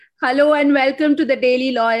Hello and welcome to the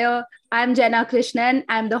Daily Lawyer. I'm Jenna Krishnan.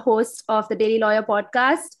 I'm the host of the Daily Lawyer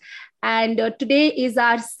podcast. And today is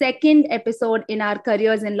our second episode in our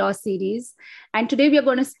Careers in Law series. And today we are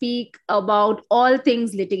going to speak about all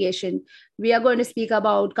things litigation. We are going to speak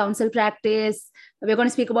about counsel practice. We're going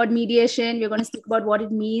to speak about mediation. We're going to speak about what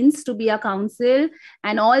it means to be a counsel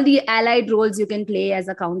and all the allied roles you can play as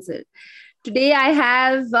a counsel. Today I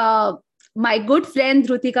have my good friend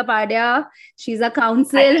DHRUTI Kapadia. She's a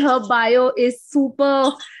counsel. Her bio is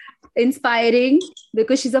super inspiring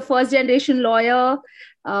because she's a first generation lawyer.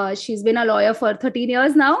 She's been a lawyer for 13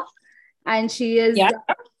 years now. And she is,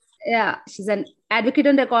 she's an advocate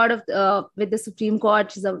on record of with the Supreme Court.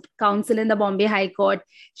 She's a counsel in the Bombay High Court.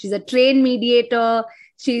 She's a trained mediator.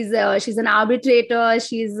 She's an arbitrator.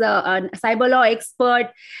 She's a cyber law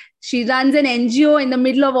expert. She runs an NGO in the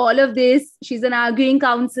middle of all of this. She's an arguing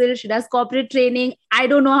counsel. She does corporate training. I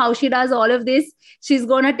don't know how she does all of this. She's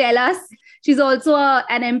going to tell us. She's also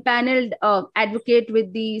an empaneled advocate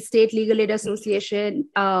with the State Legal Aid Association,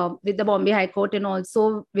 with the Bombay High Court, and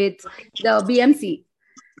also with the BMC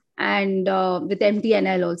and with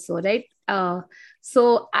MTNL also, right?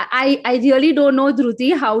 So I really don't know,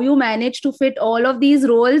 DHRUTI, how you manage to fit all of these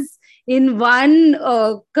roles in one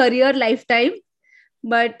career lifetime.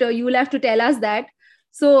 But you will have to tell us that.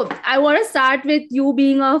 So I want to start with you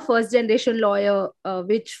being a first generation lawyer,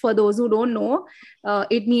 which for those who don't know,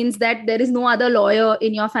 it means that there is no other lawyer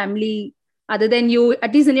in your family other than you,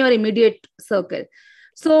 at least in your immediate circle.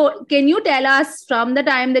 So can you tell us from the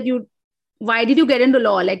time that why did you get into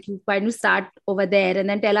law? Like, why did you start over there? And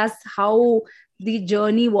then tell us how the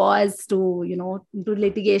journey was to, into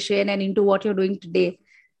litigation and into what you're doing today.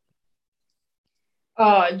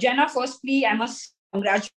 Jenna, firstly, I must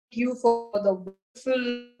congratulate you for the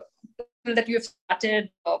wonderful that you have started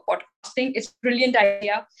podcasting. It's a brilliant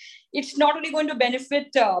idea. It's not only going to benefit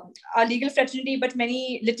our legal fraternity, but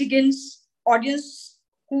many litigants, audience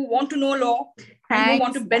who want to know law and who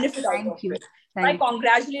want to benefit out of it. I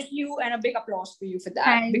congratulate you and a big applause for you for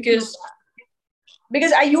that. Because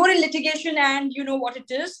you're in litigation and you know what it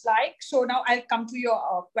is like. So now I'll come to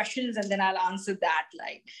your questions and then I'll answer that.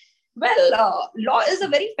 Law is a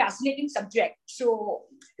very fascinating subject. So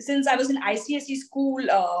since I was in ICSE school,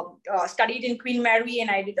 studied in Queen Mary, and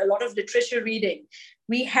I did a lot of literature reading,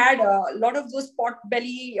 we had a lot of those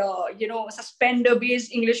pot-belly,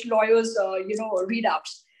 suspender-based English lawyers,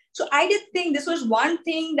 read-ups. So I did think this was one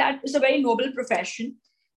thing that is a very noble profession.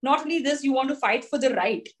 Not only this, you want to fight for the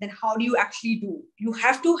right, then how do you actually do? You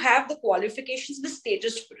have to have the qualifications, the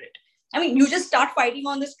status for it. I mean, you just start fighting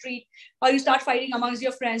on the street or you start fighting amongst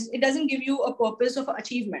your friends. It doesn't give you a purpose of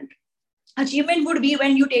achievement. Achievement would be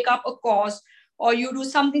when you take up a cause or you do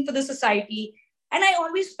something for the society. And I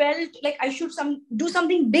always felt like I should do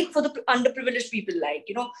something big for the underprivileged people.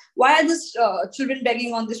 Why are these children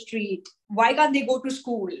begging on the street? Why can't they go to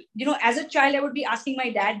school? As a child, I would be asking my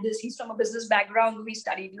dad this. He's from a business background. We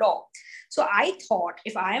studied law. So I thought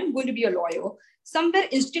if I am going to be a lawyer, somewhere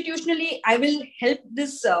institutionally, I will help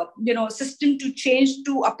this, system to change,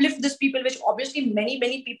 to uplift these people, which obviously many,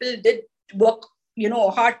 many people did work,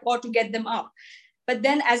 hardcore to get them up. But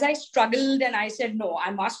then as I struggled and I said, no,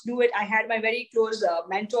 I must do it. I had my very close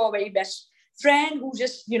mentor, very best friend who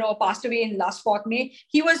just, passed away in last fortnight.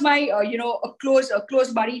 He was my, a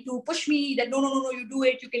close buddy to push me that, no, you do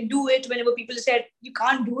it. You can do it. Whenever people said, you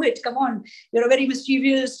can't do it. Come on. You're a very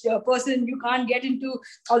mischievous person. You can't get into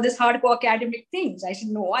all this hardcore academic things. I said,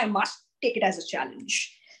 no, I must take it as a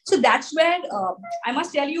challenge. So that's where I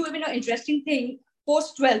must tell you, even an interesting thing,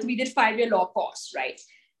 post 12th, we did 5-year law course, right?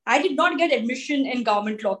 I did not get admission in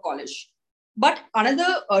government law college. But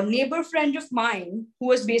another neighbor friend of mine, who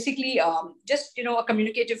was basically a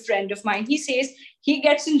communicative friend of mine, he says he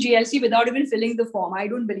gets in GLC without even filling the form. I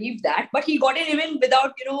don't believe that. But he got in even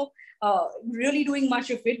without, really doing much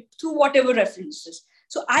of it through whatever references.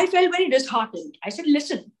 So I felt very disheartened. I said,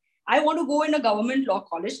 listen, I want to go in a government law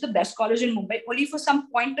college, the best college in Mumbai, only for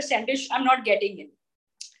some point percentage I'm not getting in.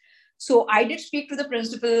 So I did speak to the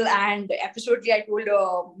principal and episodically I told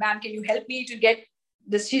her, ma'am, can you help me to get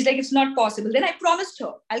this? She's like, it's not possible. Then I promised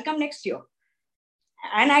her, I'll come next year.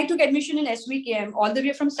 And I took admission in SVKM all the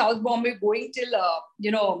way from South Bombay, going till,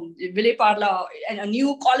 Ville Parla, and a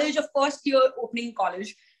new college of first year opening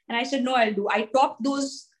college. And I said, no, I'll do. I topped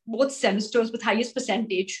those both semesters with highest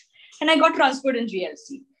percentage and I got transferred in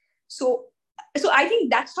GLC. So I think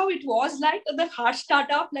that's how it was like the hard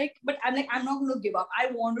startup, but I'm not going to give up. I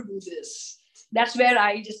want to do this. That's where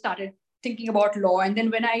I just started thinking about law. And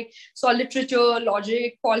then when I saw literature,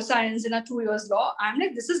 logic, pol science in a 2 years law, I'm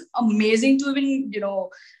like, this is amazing to even,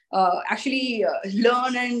 actually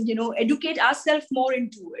learn and, educate ourselves more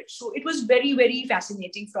into it. So it was very, very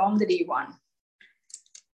fascinating from the day one.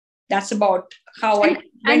 That's about how I went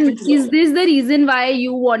and is this the reason why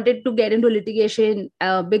you wanted to get into litigation?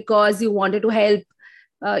 Because you wanted to help?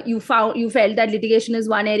 You felt that litigation is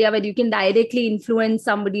one area where you can directly influence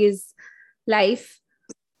somebody's life,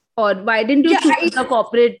 or why didn't you choose the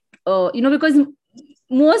corporate? Because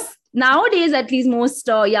most nowadays, at least most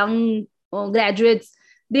young graduates,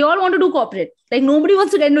 they all want to do corporate. Like nobody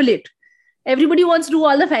wants to get into lit. Everybody wants to do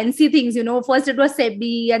all the fancy things. First it was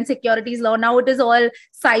SEBI and securities law. Now it is all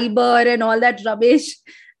cyber and all that rubbish.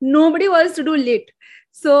 Nobody wants to do lit.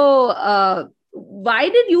 So why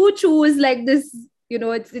did you choose like this?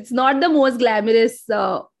 It's not the most glamorous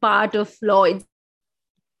part of law.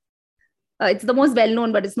 It's the most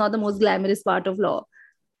well-known, but it's not the most glamorous part of law.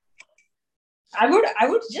 I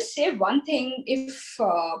would just say one thing. If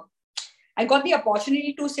I got the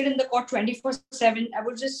opportunity to sit in the court 24/7, I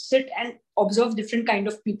would just sit and observe different kind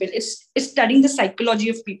of people. It's studying the psychology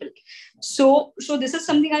of people. So this is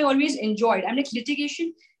something I always enjoyed. I'm like,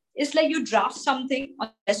 litigation is like you draft something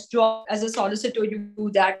on desk job as a solicitor, you do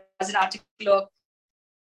that as an article clerk.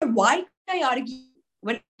 Why can I argue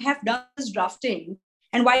when I have done this drafting?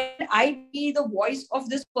 And why can I be the voice of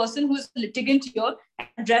this person who's litigant here and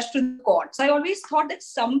addressed to the court? So I always thought that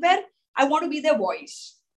somewhere I want to be their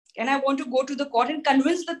voice. And I want to go to the court and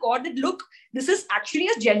convince the court that, look, this is actually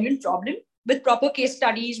a genuine problem with proper case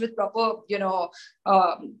studies, with proper,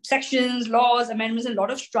 sections, laws, amendments, and a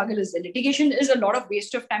lot of struggle is there. Litigation is a lot of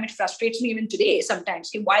waste of time. It frustrates me even today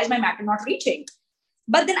sometimes. Why is my matter not reaching?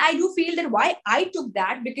 But then I do feel that why I took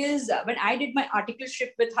that, because when I did my articleship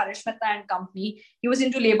with Harish Mehta and company, he was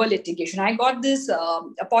into labor litigation. I got this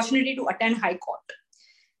opportunity to attend High Court,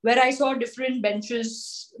 where I saw different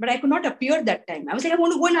benches, but I could not appear that time. I was like, I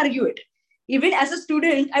want to go and argue it. Even as a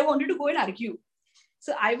student, I wanted to go and argue.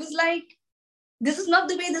 So I was like, this is not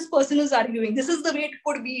the way this person is arguing. This is the way it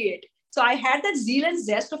could be it. So I had that zeal and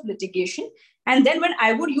zest of litigation. And then when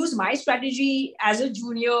I would use my strategy as a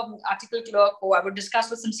junior article clerk, or I would discuss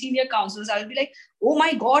with some senior counsels, I would be like, oh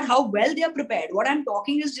my God, how well they are prepared. What I'm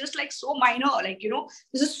talking is just like so minor. Like,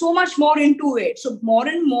 this is so much more into it. So more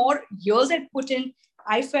and more years I put in,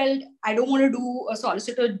 I felt I don't want to do a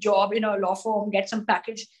solicitor job in a law firm, get some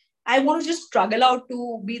package. I want to just struggle out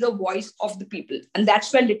to be the voice of the people. And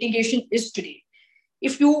that's where litigation is today.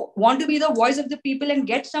 If you want to be the voice of the people and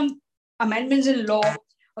get some amendments in law,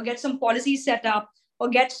 or get some policy set up, or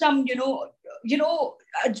get some,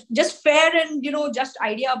 just fair and, just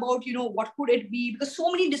idea about, what could it be? Because so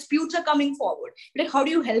many disputes are coming forward. Like, how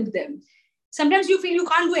do you help them? Sometimes you feel you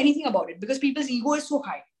can't do anything about it because people's ego is so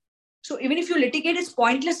high. So even if you litigate, it's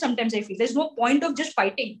pointless. Sometimes I feel there's no point of just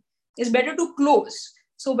fighting. It's better to close.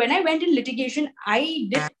 So when I went in litigation, I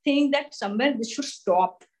did think that somewhere this should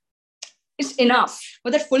stop. It's enough.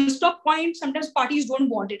 But that full stop point, sometimes parties don't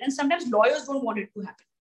want it. And sometimes lawyers don't want it to happen.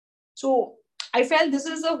 So I felt this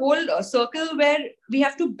is a whole circle where we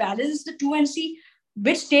have to balance the two and see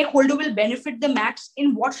which stakeholder will benefit the max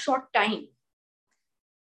in what short time.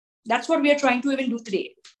 That's what we are trying to even do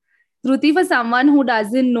today. DHRUTI, for someone who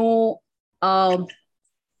doesn't know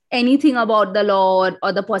anything about the law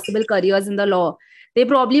or the possible careers in the law, they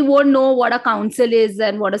probably won't know what a counsel is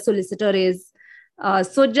and what a solicitor is.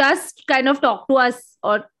 So just kind of talk to us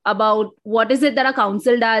about what is it that a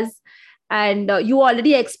counsel does. And you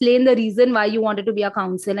already explained the reason why you wanted to be a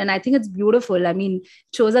counsel. And I think it's beautiful. I mean,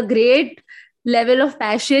 it shows a great level of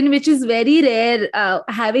passion, which is very rare.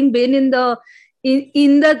 Having been in the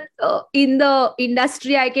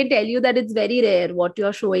industry, I can tell you that it's very rare what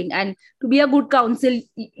you're showing. And to be a good counsel,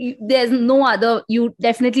 there's no other. You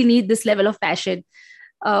definitely need this level of passion.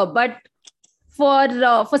 But for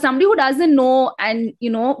somebody who doesn't know, and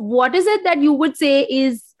what is it that you would say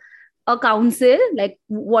is a counsel? Like,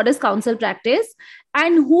 what is counsel practice?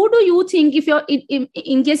 And who do you think, if you're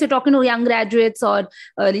in case you're talking to young graduates or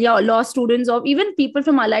law students, or even people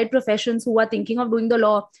from allied professions who are thinking of doing the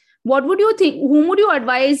law, what would you think? Whom would you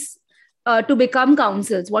advise to become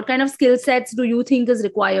counsels? What kind of skill sets do you think is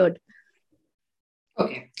required?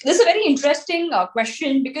 Okay, this is a very interesting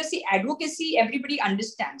question, because the advocacy, everybody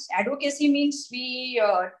understands. Advocacy means we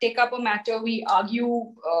take up a matter, we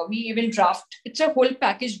argue, we even draft. It's a whole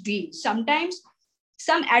package deal. Sometimes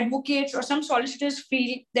some advocates or some solicitors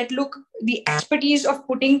feel that, look, the expertise of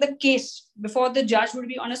putting the case before the judge would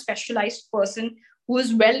be on a specialized person who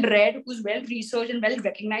is well read, who's well researched and well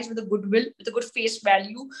recognized with a goodwill, with a good face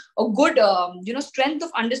value, a good strength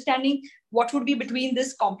of understanding what would be between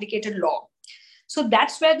this complicated law. So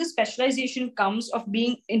that's where the specialization comes of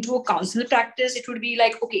being into a counsel practice. It would be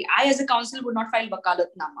like, okay, I as a counsel would not file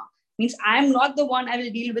wakalatnama. Means I'm not the one I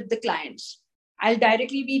will deal with the clients. I'll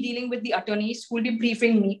directly be dealing with the attorneys who will be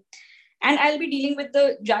briefing me. And I'll be dealing with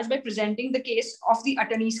the judge by presenting the case of the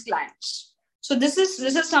attorney's clients. So this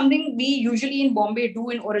is something we usually in Bombay do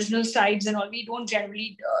in original sides and all. We don't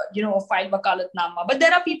generally, file wakalatnama. But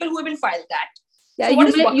there are people who even file that. Yeah,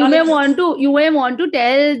 so you may want to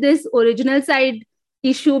tell this original side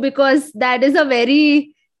issue, because that is a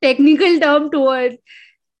very technical term toward.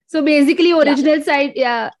 So basically, original side,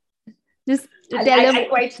 just tell them. I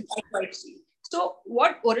quite see. So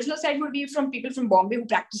what original side would be from people from Bombay who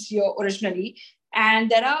practice here originally,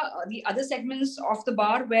 and there are the other segments of the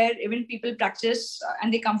bar where even people practice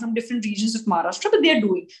and they come from different regions of Maharashtra, but they're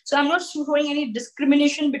doing. So I'm not showing any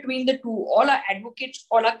discrimination between the two. All are advocates,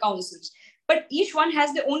 all are counsels. But each one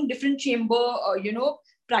has their own different chamber,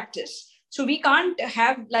 practice. So we can't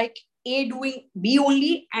have like A doing B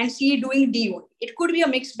only and C doing D only. It could be a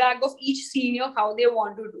mixed bag of each senior, how they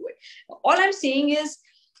want to do it. All I'm saying is,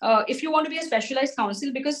 if you want to be a specialized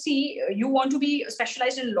counsel, because you want to be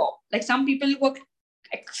specialized in law. Like some people who are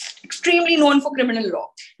extremely known for criminal law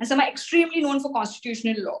and some are extremely known for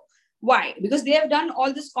constitutional law. Why? Because they have done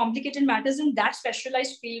all these complicated matters in that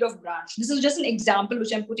specialized field of branch. This is just an example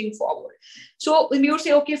which I'm putting forward. So we would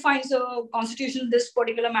say, okay, fine, so constitution, this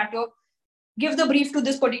particular matter, give the brief to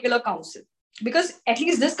this particular counsel. Because at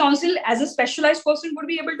least this counsel as a specialized person would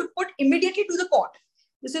be able to put immediately to the court.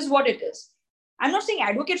 This is what it is. I'm not saying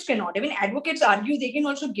advocates cannot. Even advocates argue, they can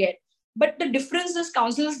also get. But the difference is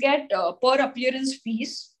counsels get per appearance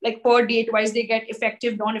fees, like per date wise, they get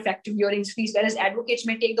effective, non-effective hearings fees, whereas advocates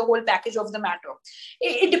may take the whole package of the matter.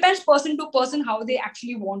 It depends person to person how they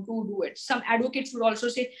actually want to do it. Some advocates will also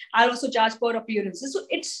say, I'll also charge per appearances. So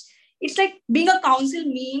it's like being a counsel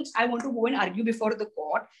means I want to go and argue before the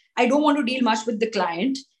court. I don't want to deal much with the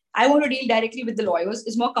client. I want to deal directly with the lawyers.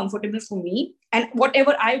 It's more comfortable for me. And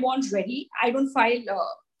whatever I want ready, I don't file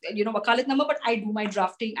wakalatnama, but I do my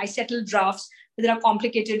drafting. I settle drafts. There are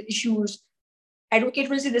complicated issues. Advocate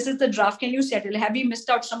will say, this is the draft. Can you settle? Have you missed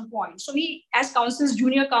out some points? So we, as counsels,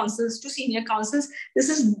 junior counsels to senior counsels, this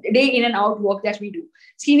is day in and out work that we do.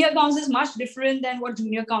 Senior counsels is much different than what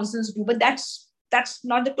junior counsels do. But that's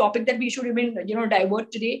not the topic that we should even,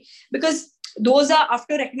 divert today, because those are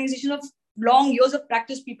after recognition of long years of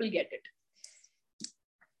practice, people get it.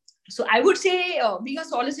 So I would say being a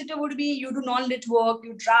solicitor would be you do non-lit work,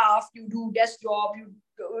 you draft, you do desk job, you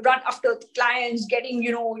run after clients, getting,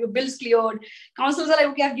 your bills cleared. Counsels are like,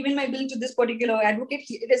 okay, I've given my bill to this particular advocate.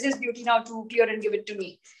 It is his duty now to clear and give it to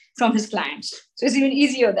me from his clients. So it's even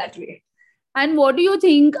easier that way. And what do you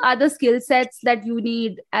think are the skill sets that you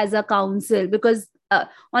need as a counsel? Because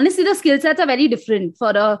honestly, the skill sets are very different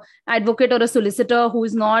for an advocate or a solicitor who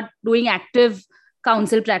is not doing active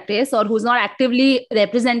counsel practice or who's not actively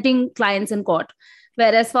representing clients in court,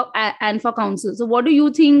 whereas for counsel. So what do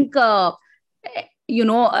you think, some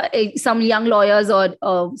young lawyers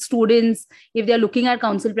or students, if they're looking at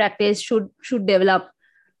counsel practice, should develop?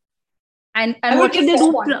 And what should they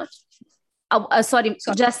do?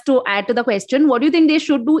 Just to add to the question, what do you think they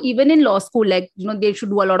should do even in law school? Like, they should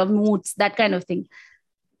do a lot of notes, that kind of thing.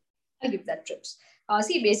 I'll give that tips.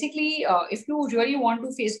 Basically, if you really want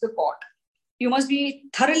to face the court, you must be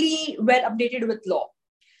thoroughly well updated with law.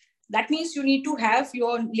 That means you need to have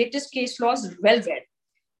your latest case laws well read.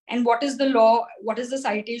 And what is the law? What is the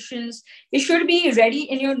citations? It should be ready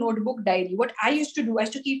in your notebook diary. What I used to do, I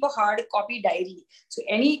used to keep a hard copy diary. So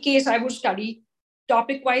any case I would study,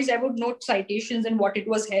 topic-wise, I would note citations and what it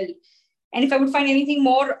was held. And if I would find anything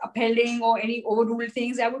more upheld or any overruled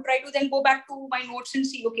things, I would try to then go back to my notes and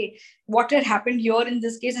see, okay, what had happened here in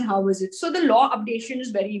this case and how is it? So the law updation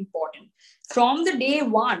is very important. From the day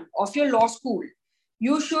one of your law school,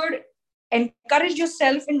 you should encourage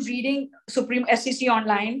yourself in reading Supreme SCC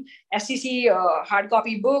online, SCC hard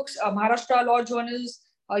copy books, Maharashtra law journals,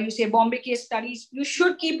 Bombay case studies. You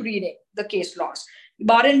should keep reading the case laws.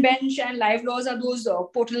 Bar and Bench and Live Laws are those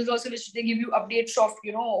portals also which they give you updates of,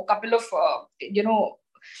 a couple of,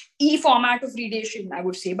 e-format of readation, I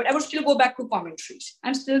would say. But I would still go back to commentaries.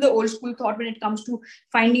 I'm still the old school thought when it comes to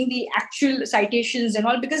finding the actual citations and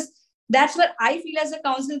all, because that's what I feel as a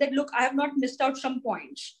counsel that, look, I have not missed out some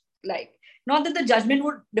points. Like, not that the judgment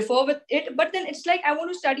would differ with it, but then it's like, I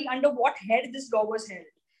want to study under what head this law was held.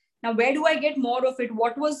 Now, where do I get more of it?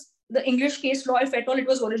 What was the English case law, if at all it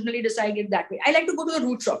was originally decided that way? I like to go to the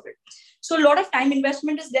roots of it. So a lot of time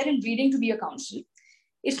investment is there in reading to be a counsel.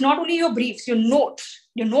 It's not only your briefs, your notes.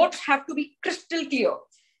 Your notes have to be crystal clear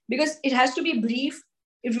because it has to be brief,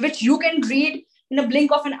 which you can read in a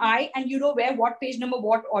blink of an eye and you know where, what page number,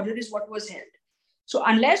 what order is what was held. So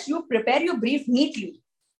unless you prepare your brief neatly,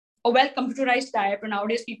 or well computerized type, and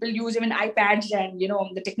nowadays people use even iPads and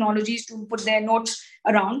the technologies to put their notes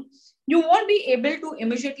around, you won't be able to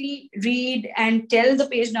immediately read and tell the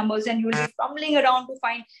page numbers, and you'll be fumbling around to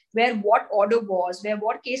find where what order was, where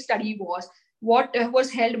what case study was, what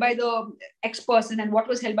was held by the X person and what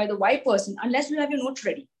was held by the Y person, unless you have your notes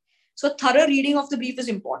ready. So thorough reading of the brief is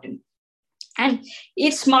important. And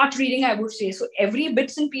it's smart reading, I would say. So every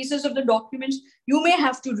bits and pieces of the documents, you may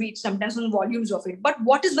have to read sometimes on volumes of it. But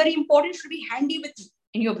what is very important should be handy with you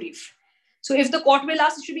in your brief. So if the court will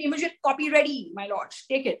ask, it should be immediate copy ready, my lords,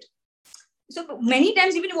 take it. So many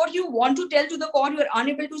times, even what you want to tell to the court, you are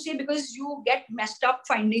unable to say because you get messed up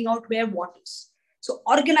finding out where what is. So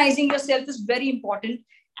organizing yourself is very important.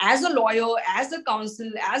 As a lawyer, as a counsel,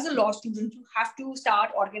 as a law student, you have to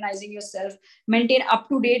start organizing yourself, maintain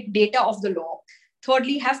up-to-date data of the law.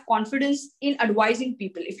 Thirdly, have confidence in advising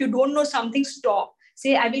people. If you don't know something, stop.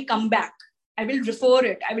 Say, I will come back. I will refer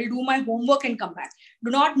it. I will do my homework and come back.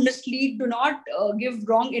 Do not mislead. Do not give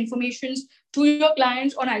wrong information to your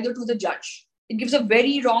clients or either to the judge. It gives a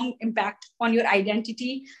very wrong impact on your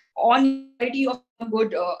identity, on the quality of a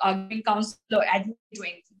good arguing counsel or advocate to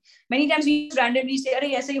anything. Many times we randomly say,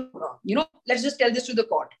 let's just tell this to the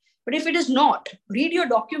court. But if it is not, read your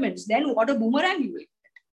documents, then what a boomerang you will get.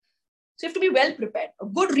 So you have to be well prepared. A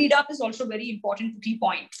good read up is also very important key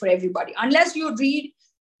point for everybody. Unless you read,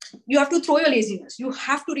 you have to throw your laziness. You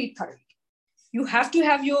have to read thoroughly. You have to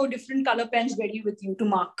have your different color pens ready with you to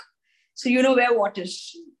mark. So you know where what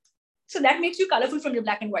is. So that makes you colorful from your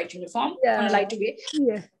black and white uniform on a lighter way.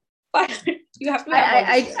 Yeah. But you have to have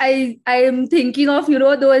I am thinking of,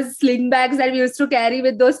 those sling bags that we used to carry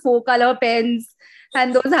with those 4-color pens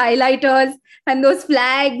and those highlighters and those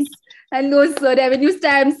flags and those revenue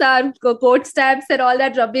stamps and court stamps and all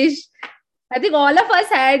that rubbish. I think all of us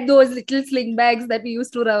had those little sling bags that we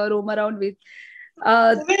used to roam around with.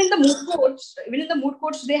 Even in the moot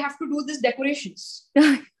courts, they have to do these decorations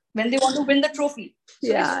when they want to win the trophy.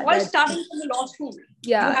 So it's all starting from the law school.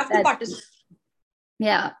 Yeah, you have to participate.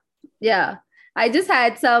 Yeah. I just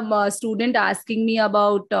had some student asking me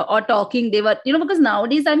about or talking. They were, because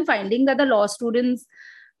nowadays I'm finding that the law students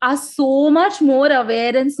are so much more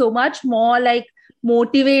aware and so much more like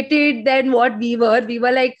motivated than what we were. We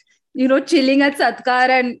were like, chilling at Satkar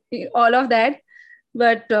and all of that.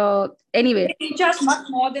 But anyway. They teach us much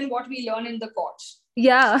more than what we learn in the courts.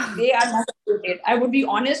 Yeah. They are not motivated. I would be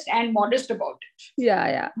honest and modest about it.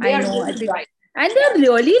 Yeah. They I are know. really I think. right. And they're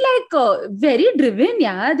really like very driven,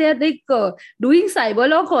 yeah. They're like doing cyber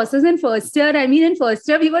law courses in first year. I mean, in first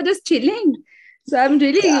year, we were just chilling. So I'm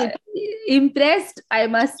really impressed, I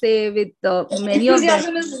must say, with many of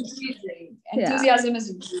them. Enthusiasm is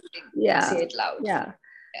increasing. Yeah. Say it loud. Yeah.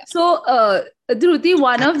 So, Dhruti,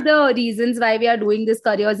 one of the reasons why we are doing this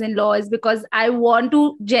Careers in Law is because I want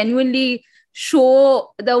to genuinely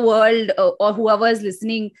show the world or whoever is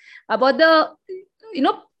listening about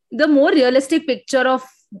the more realistic picture of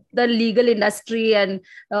the legal industry and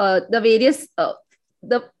the various,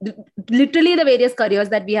 literally the various careers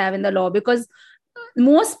that we have in the law, because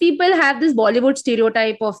most people have this Bollywood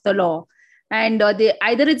stereotype of the law. And they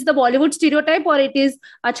either it's the Bollywood stereotype or it is,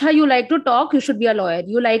 acha, you like to talk, you should be a lawyer.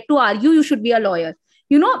 You like to argue, you should be a lawyer.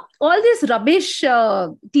 All these rubbish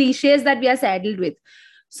cliches that we are saddled with.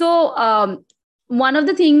 So one of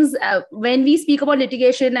the things when we speak about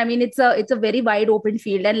litigation, I mean, it's a very wide open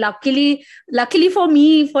field. And luckily for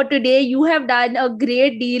me, for today, you have done a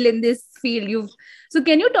great deal in this field. So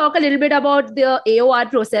can you talk a little bit about the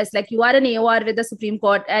AOR process? Like, you are an AOR with the Supreme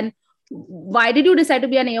Court, and why did you decide to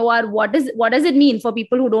be an AOR? What does it mean for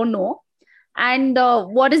people who don't know? And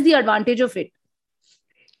what is the advantage of it?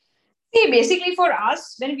 See, basically for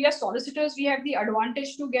us, when we are solicitors, we have the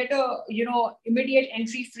advantage to get immediate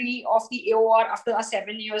entry free of the AOR after our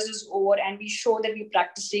 7 years is over, and we show that we're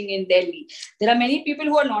practicing in Delhi. There are many people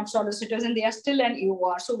who are not solicitors and they are still an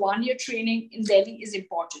AOR. So 1 year training in Delhi is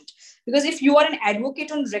important, because if you are an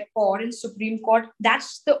advocate on record in Supreme Court,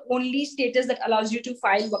 that's the only status that allows you to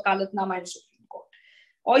file wakalatnama in Supreme Court.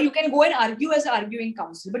 Or you can go and argue as an arguing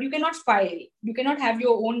counsel, but you cannot file. You cannot have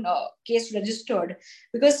your own case registered,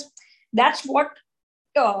 because that's what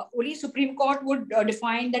only Supreme Court would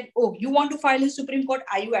define that, you want to file in Supreme Court,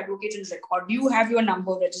 are you advocate on record? Do you have your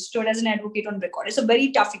number registered as an advocate on record? It's a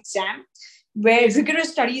very tough exam where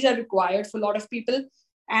rigorous studies are required for a lot of people.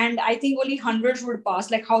 And I think only hundreds would pass,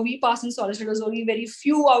 like how we pass in solicitors, only very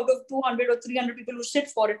few out of 200 or 300 people who sit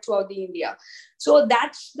for it throughout the India. So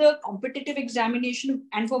that's the competitive examination,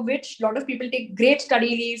 and for which a lot of people take great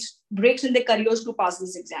study leaves, breaks in their careers to pass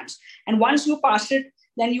these exams. And once you pass it,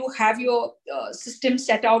 then you have your system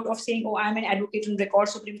set out of saying, oh, I'm an advocate in record,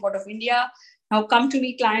 Supreme Court of India. Now come to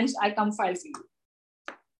me, clients, I come file for you.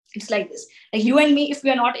 It's like this. Like you and me, if we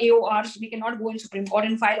are not AORs, we cannot go in Supreme Court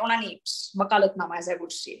and file on our names, wakalatnama, as I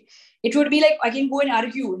would say. It would be like, I can go and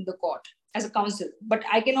argue in the court as a counsel, but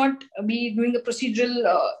I cannot be doing the procedural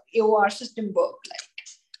AOR system work. Like,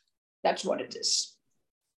 that's what it is.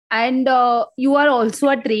 And you are also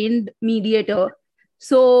a trained mediator.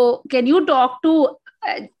 So can you talk to,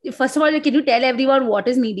 first of all, can you tell everyone what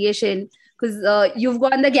is mediation? Because you've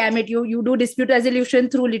gone the gamut. You do dispute resolution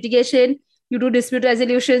through litigation, you do dispute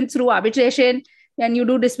resolution through arbitration, and you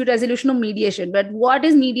do dispute resolution of mediation. But what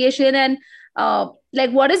is mediation, and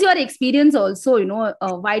like what is your experience also?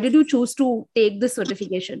 Why did you choose to take this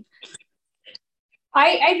certification?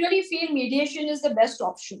 I really feel mediation is the best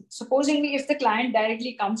option. Supposingly, if the client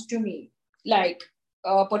directly comes to me, like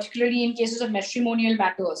particularly in cases of matrimonial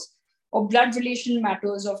matters or blood relation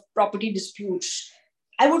matters of property disputes,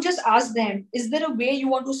 I would just ask them, is there a way you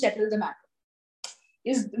want to settle the matter?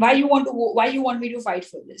 Is why you want me to fight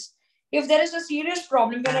for this? If there is a serious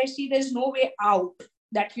problem where I see there's no way out,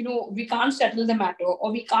 that we can't settle the matter,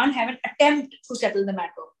 or we can't have an attempt to settle the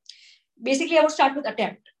matter, basically I would start with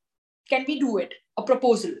attempt. Can we do it? A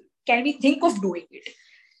proposal. Can we think of doing it?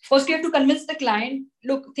 First, you have to convince the client,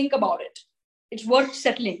 look, think about it. It's worth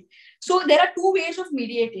settling. So there are two ways of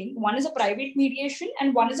mediating. One is a private mediation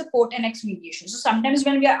and one is a court annex mediation. So sometimes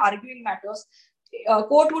when we are arguing matters,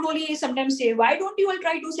 court would only sometimes say, why don't you all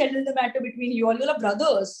try to settle the matter between you all? You're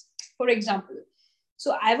brothers, for example.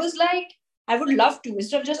 So I was like, I would love to,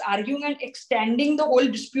 instead of just arguing and extending the whole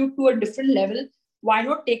dispute to a different level, why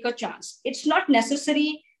not take a chance? It's not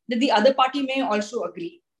necessary that the other party may also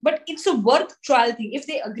agree, but it's a worth trial thing. If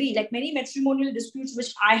they agree, like many matrimonial disputes,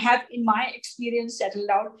 which I have in my experience settled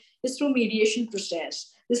out, is through mediation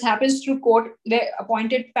process. This happens through court, where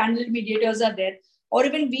appointed panel mediators are there, or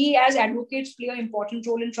even we as advocates play an important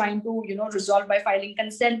role in trying to, resolve by filing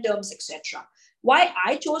consent terms, etc. Why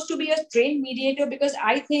I chose to be a trained mediator? Because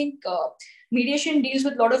I think mediation deals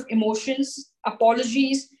with a lot of emotions,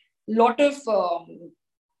 apologies, lot of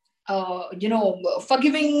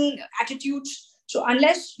forgiving attitudes. So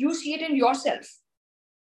unless you see it in yourself,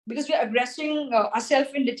 because we are aggressing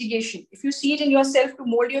ourselves in litigation, if you see it in yourself, to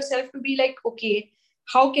mold yourself to be like, okay,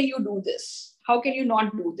 how can you do this? How can you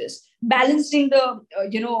not do this? Balancing the,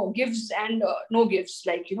 gives and no gives,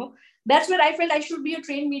 that's where I felt I should be a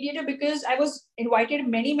trained mediator, because I was invited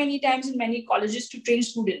many, many times in many colleges to train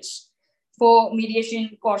students for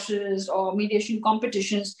mediation courses or mediation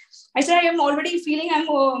competitions. I said, I am already feeling I'm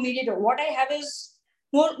a mediator. What I have is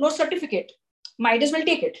no certificate. Might as well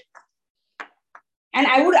take it. And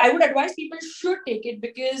I would advise people should take it,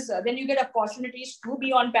 because then you get opportunities to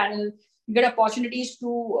be on panel. You get opportunities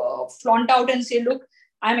to flaunt out and say, look,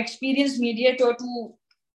 I'm experienced mediator to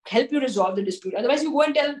help you resolve the dispute. Otherwise, you go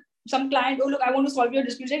and tell some client, oh, look, I want to solve your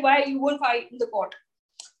dispute. Say, why you won't fight in the court?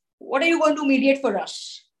 What are you going to mediate for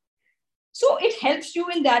us? So it helps you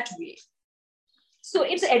in that way. So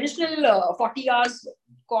it's an additional 40 hours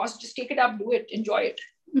cost. Just take it up, do it, enjoy it.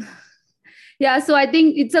 Yeah, so I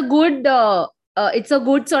think it's a good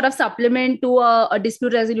sort of supplement to a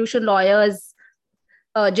dispute resolution lawyer's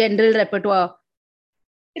general repertoire.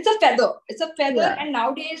 It's a feather. Yeah. And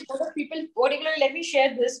nowadays, a lot of people, particularly, let me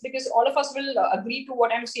share this, because all of us will agree to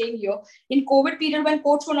what I'm saying here. In COVID period, when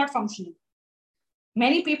courts were not functioning,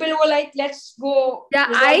 many people were like, let's go. Yeah,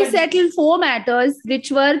 I settled 4 matters which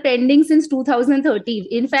were pending since 2013.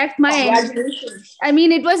 In fact,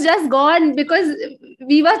 it was just gone because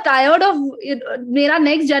we were tired of mera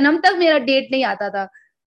next janam tak mera date nahi aata tha.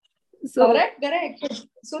 So, correct.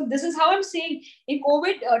 So this is how I'm saying, in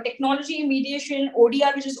COVID, technology, mediation,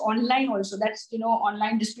 ODR, which is online also, that's,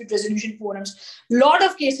 online dispute resolution forums, lot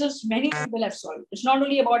of cases, many people have solved. It's not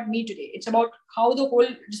only about me today. It's about how the whole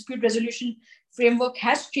dispute resolution framework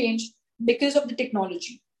has changed because of the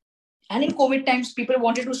technology. And in COVID times, people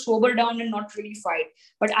wanted to sober down and not really fight.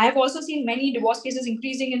 But I have also seen many divorce cases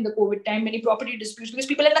increasing in the COVID time, many property disputes, because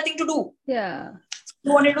people had nothing to do. Yeah.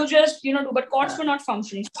 Wanted to just, do, but courts were not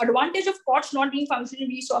functioning. Advantage of courts not being functioning,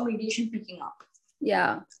 we saw mediation picking up.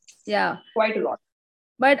 Yeah. Quite a lot.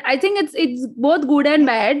 But I think it's both good and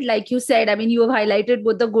bad. Like you said, you have highlighted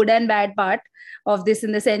both the good and bad part of this,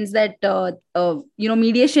 in the sense that,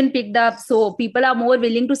 mediation picked up. So people are more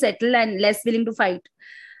willing to settle and less willing to fight.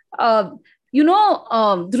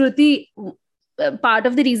 Dhruti, part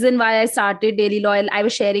of the reason why I started Daily Lawyer. I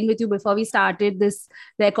was sharing with you before we started this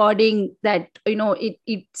recording that,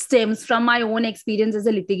 it stems from my own experience as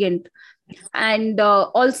a litigant. And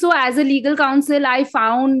also as a legal counsel, I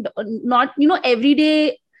found not,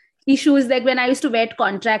 everyday issues, like when I used to vet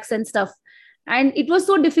contracts and stuff. And it was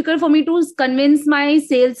so difficult for me to convince my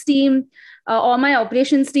sales team or my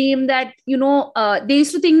operations team that, they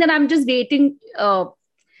used to think that I'm just waiting.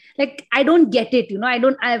 Like, I don't get it,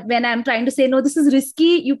 when I'm trying to say, no, this is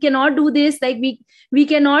risky, you cannot do this, like we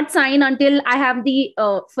cannot sign until I have the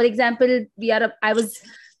for example, I was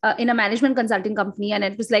in a management consulting company, and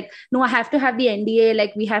it was like, no, I have to have the NDA,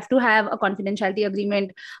 like we have to have a confidentiality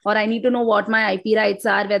agreement, or I need to know what my IP rights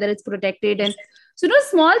are, whether it's protected. And so,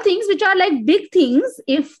 small things which are like big things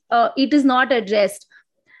if it is not addressed.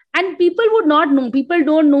 And people would not know, people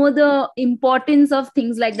don't know the importance of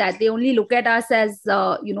things like that. They only look at us as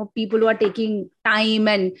people who are taking time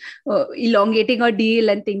and elongating a deal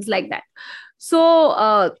and things like that.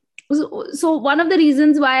 So one of the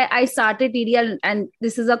reasons why I started TDL, and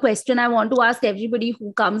this is a question I want to ask everybody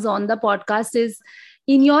who comes on the podcast, is,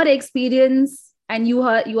 in your experience, and you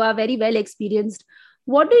are very well experienced,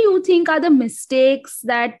 what do you think are the mistakes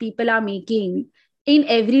that people are making in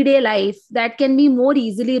everyday life that can be more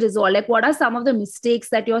easily resolved? Like, what are some of the mistakes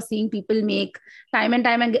that you're seeing people make time and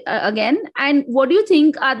time again? And what do you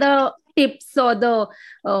think are the tips or the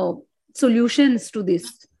solutions to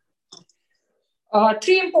this?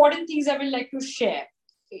 Three important things I would like to share.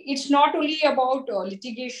 It's not only about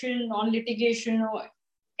litigation, non-litigation, or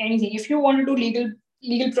anything. If you want to do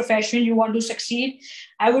legal profession, you want to succeed,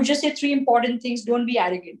 I would just say three important things. Don't be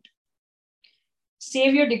arrogant.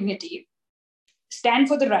 Save your dignity. Stand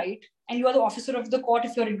for the right, and you are the officer of the court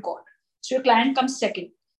if you're in court. So your client comes second.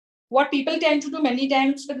 What people tend to do many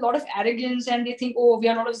times with a lot of arrogance, and they think, oh, we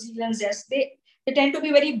are not of zeal and zest, they tend to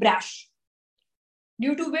be very brash,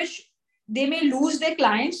 due to which they may lose their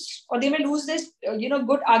clients, or they may lose their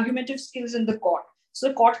good argumentative skills in the court.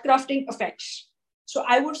 So court crafting affects. So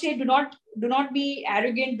I would say, do not be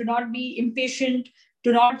arrogant, do not be impatient,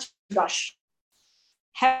 do not rush.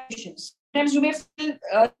 Have patience. Sometimes you may feel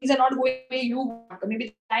things are not going the way you want, or maybe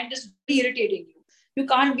the client is very irritating you. You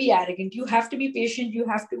can't be arrogant. You have to be patient. You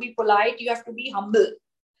have to be polite. You have to be humble.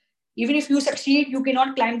 Even if you succeed, you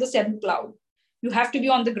cannot climb the seventh cloud. You have to be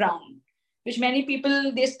on the ground, which many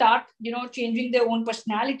people, they start, changing their own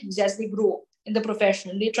personalities as they grow in the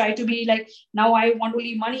profession. They try to be like, now I want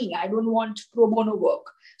only money. I don't want pro bono work.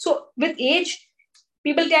 So with age,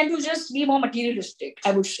 people tend to just be more materialistic,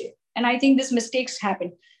 I would say. And I think these mistakes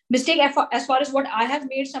happen. Mistake as far as what I have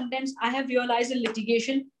made, sometimes I have realized in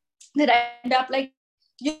litigation that I end up like,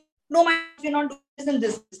 you're not doing this and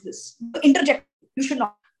this. Interject. You should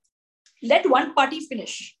not. Let one party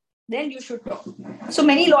finish. Then you should talk. So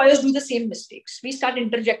many lawyers do the same mistakes. We start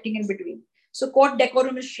interjecting in between. So court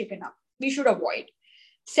decorum is shaken up. We should avoid.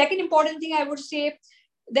 Second important thing I would say,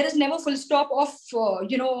 there is never full stop of,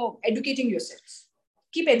 educating yourself.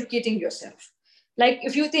 Keep educating yourself. Like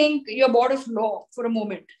if you think you're bored of law for a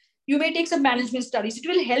moment, you may take some management studies. It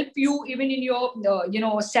will help you even in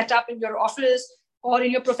your, setup in your office or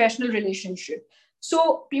in your professional relationship.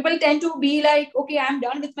 So people tend to be like, okay, I'm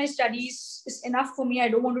done with my studies. It's enough for me. I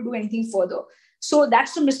don't want to do anything further. So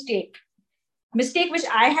that's a mistake. Mistake which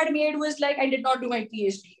I had made was like, I did not do my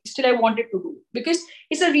PhD. Still, I wanted to do, because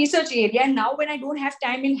it's a research area. And now when I don't have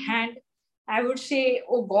time in hand, I would say,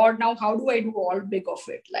 oh God, now how do I do all big of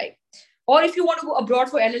it? Like, or if you want to go abroad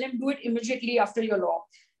for LLM, do it immediately after your law.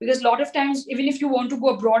 Because a lot of times, even if you want to go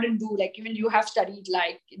abroad and do, like, even you have studied,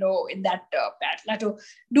 like, in that plateau,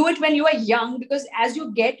 do it when you are young, because as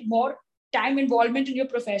you get more time involvement in your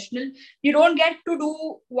professional, you don't get to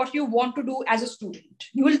do what you want to do as a student.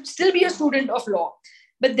 You will still be a student of law.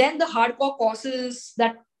 But then the hardcore courses,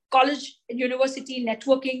 that college, university,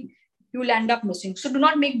 networking, you will end up missing. So do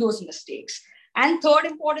not make those mistakes. And third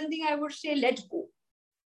important thing, I would say, let go.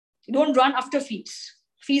 Don't run after fees.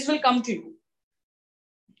 Fees will come to you.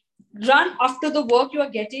 Run after the work you are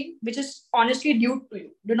getting, which is honestly due to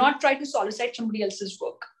you. Do not try to solicit somebody else's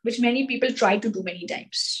work, which many people try to do many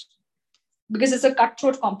times. Because it's a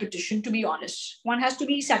cutthroat competition, to be honest. One has to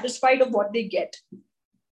be satisfied of what they get.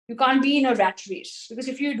 You can't be in a rat race. Because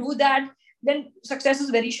if you do that, then success is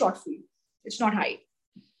very short for you. It's not high.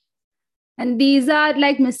 And these are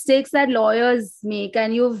like mistakes that lawyers make.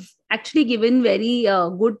 And you've actually given very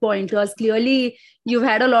good pointers. Clearly, you've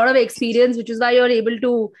had a lot of experience, which is why you're able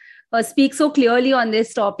to speak so clearly on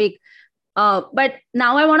this topic. But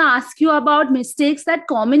now I want to ask you about mistakes that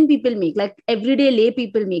common people make, like everyday lay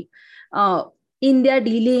people make. in their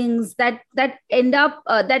dealings that end up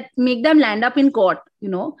that make them land up in court,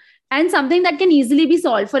 and something that can easily be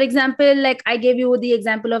solved. For example, like I gave you the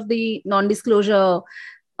example of the non-disclosure,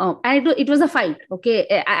 and it was a fight.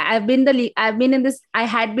 Okay, I've been in this. I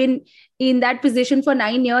had been in that position for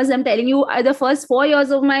 9 years. I'm telling you, the first 4 years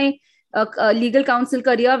of my legal counsel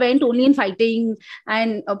career went only in fighting,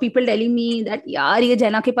 and people telling me that yaar ye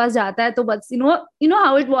Jenna ke paas jata hai to bas,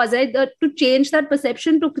 how it was, right? To change that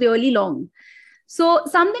perception took really long. So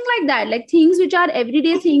something like that, like things which are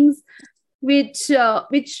everyday things,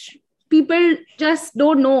 which people just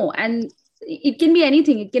don't know. And it can be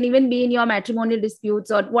anything. It can even be in your matrimonial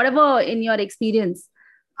disputes or whatever in your experience.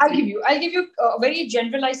 I'll give you a very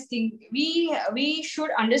generalized thing. We should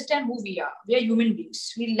understand who we are. We are human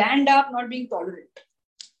beings. We land up not being tolerant.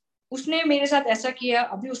 उसने मेरे साथ ऐसा किया,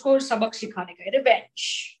 अभी उसको सबक सिखाने का.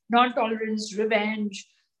 Revenge, non-tolerance, revenge,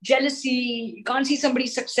 jealousy. You can't see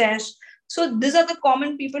somebody's success. So these are the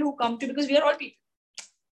common people who come to, because we are all people.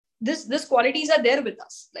 This qualities are there with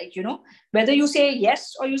us. Like, whether you say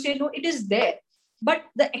yes or you say no, it is there. But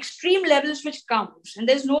the extreme levels which comes, and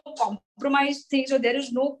there's no compromise things, or there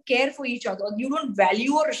is no care for each other, or you don't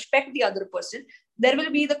value or respect the other person, there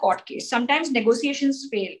will be the court case. Sometimes negotiations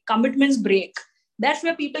fail, commitments break. That's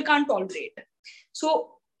where people can't tolerate.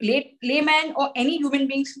 So layman or any human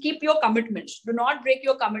beings, keep your commitments. Do not break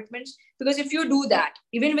your commitments, because if you do that,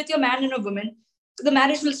 even with your man and a woman, the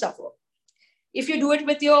marriage will suffer. If you do it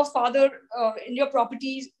with your father in your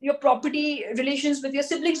property relations with your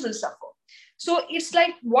siblings will suffer. So it's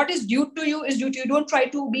like, what is due to you is due to you. Don't try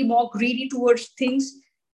to be more greedy towards things.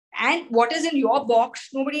 And what is in your box,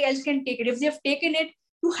 nobody else can take it. If they've taken it,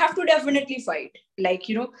 you have to definitely fight. Like,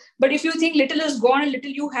 but if you think little is gone and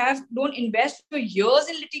little you have, don't invest your years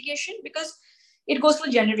in litigation, because it goes for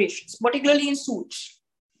generations, particularly in suits.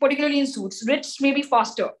 Writs may be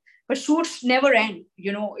faster, but suits never end.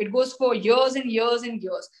 It goes for years and years and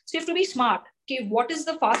years. So you have to be smart. Okay, what is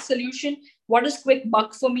the fast solution? What is quick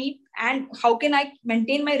buck for me? And how can I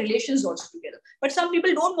maintain my relations also together? But some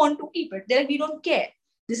people don't want to keep it. They're like, we don't care.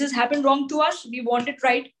 This has happened wrong to us. We want it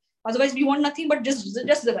right. Otherwise, we want nothing but just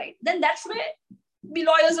the right. Then that's where we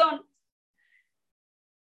lawyers on.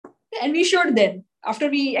 And we should then, after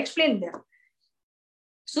we explain them.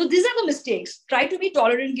 So these are the mistakes. Try to be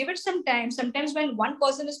tolerant. Give it some time. Sometimes when one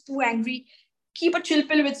person is too angry, keep a chill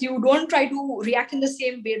pill with you. Don't try to react in the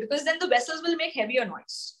same way, because then the vessels will make heavier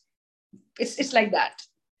noise. It's like that.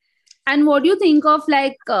 And what do you think of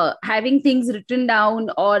like having things written down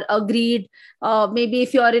or agreed? Maybe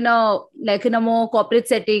if you're in a more corporate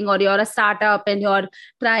setting, or you're a startup and you're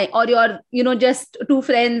trying, or you're just two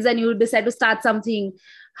friends and you decide to start something.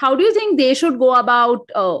 How do you think they should go about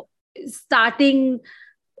starting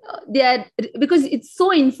because it's so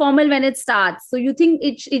informal when it starts? So you think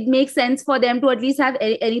it makes sense for them to at least have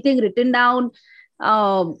anything written down,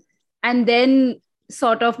 and then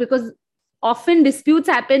sort of, because often disputes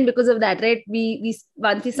happen because of that, right? We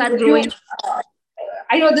once we start growing.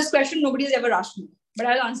 I know this question nobody has ever asked me, but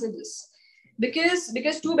I'll answer this.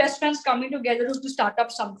 Because two best friends coming together to start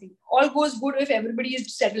up something, all goes good if everybody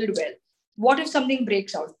is settled well. What if something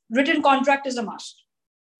breaks out? Written contract is a must.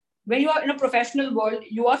 When you are in a professional world,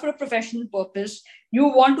 you are for a professional purpose. You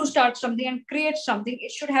want to start something and create something.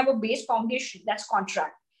 It should have a base foundation. That's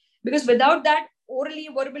contract. Because without that, orally,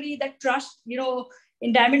 verbally, that trust,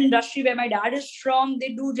 in diamond industry where my dad is from, they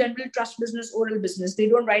do general trust business, oral business. They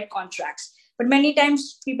don't write contracts. But many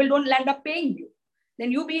times people don't land up paying you.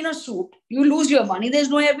 Then you be in a suit, you lose your money. There's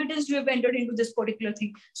no evidence you have entered into this particular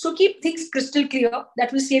thing. So keep things crystal clear.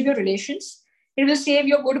 That will save your relations. It will save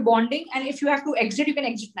your good bonding. And if you have to exit, you can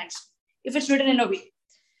exit nicely. If it's written in a way.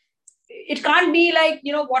 It can't be like,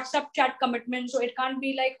 WhatsApp chat commitments, or it can't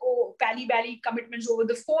be like, pally-bally commitments over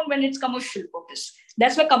the phone when it's commercial purpose.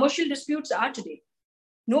 That's where commercial disputes are today.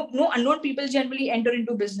 No unknown people generally enter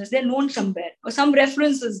into business. They're known somewhere, or some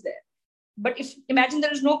reference is there. But if imagine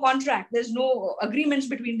there is no contract, there's no agreements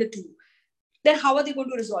between the two, then how are they going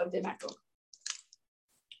to resolve their matter?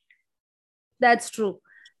 That's true.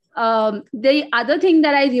 The other thing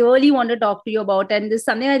that I really want to talk to you about, and this is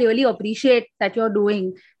something I really appreciate that you're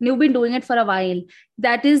doing, and you've been doing it for a while,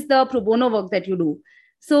 that is the pro bono work that you do.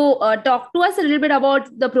 So talk to us a little bit about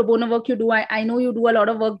the pro bono work you do. I know you do a lot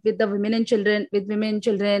of work with the women and children,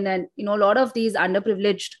 and a lot of these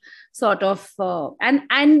underprivileged sort of, and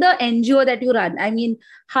the NGO that you run. I mean,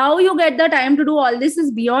 how you get the time to do all this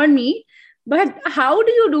is beyond me. But how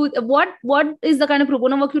do you do, what is the kind of pro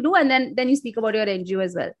bono work you do? And then you speak about your NGO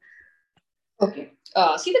as well. Okay.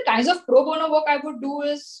 See, the kinds of pro bono work I would do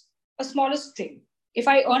is a smallest thing. If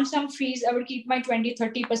I earn some fees, I would keep my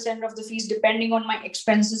 20-30% of the fees depending on my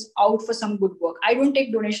expenses out for some good work. I don't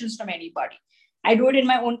take donations from anybody. I do it in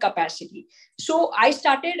my own capacity. So I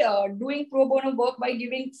started doing pro bono work by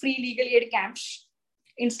giving free legal aid camps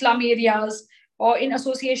in slum areas or in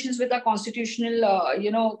associations with our constitutional,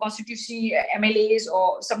 constituency MLAs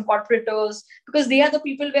or some corporators, because they are the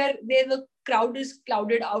people where the crowd is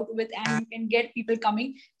clouded out with, and you can get people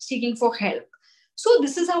coming seeking for help. So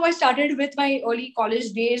this is how I started with my early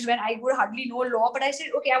college days when I would hardly know law, but I said,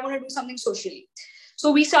 okay, I want to do something socially.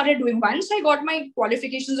 So we started doing, once I got my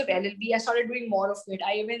qualifications of LLB, I started doing more of it.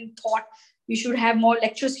 I even thought we should have more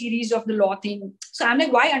lecture series of the law thing. So I'm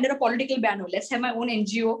like, why under a political banner? Let's have my own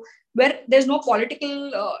NGO where there's no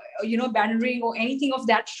political, bannering or anything of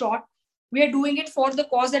that sort. We are doing it for the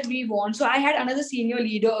cause that we want. So I had another senior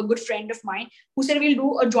leader, a good friend of mine, who said we'll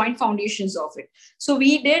do a joint foundations of it. So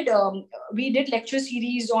we did lecture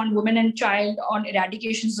series on women and child, on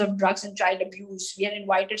eradications of drugs and child abuse. We had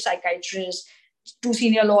invited psychiatrists, two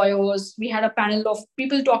senior lawyers. We had a panel of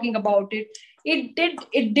people talking about it. It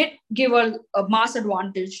did give a mass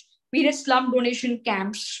advantage. We did slum donation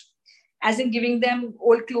camps, as in giving them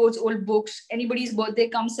old clothes, old books. Anybody's birthday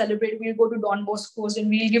comes, celebrate. We'll go to Don Bosco's and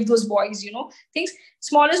we'll give those boys, things.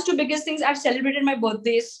 Smallest to biggest things. I've celebrated my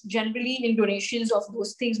birthdays generally in donations of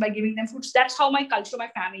those things by giving them foods. That's how my culture, my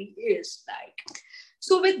family is like.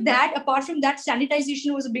 So with that, apart from that,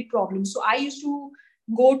 sanitization was a big problem. So I used to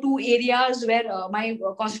go to areas where my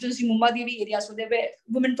constituency, Mumbai Devi areas, where there were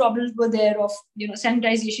women problems were there of,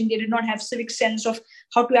 sanitization. They did not have civic sense of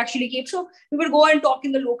how to actually keep. So we would go and talk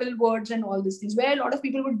in the local words and all these things where a lot of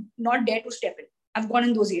people would not dare to step in. I've gone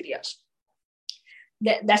in those areas.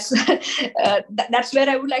 That's that's where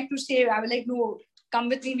I would like to say, I would like, no, come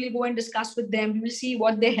with me. We'll go and discuss with them. We will see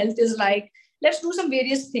what their health is like. Let's do some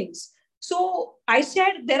various things. So I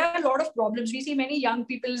said, there are a lot of problems. We see many young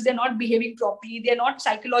people, they're not behaving properly. They're not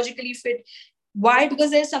psychologically fit. Why?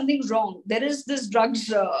 Because there's something wrong. There is this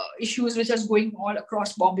drugs issues which is going all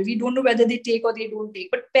across Bombay. We don't know whether they take or they don't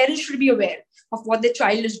take, but parents should be aware of what their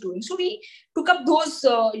child is doing. So we took up those,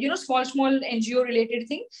 small NGO related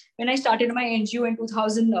things. When I started my NGO in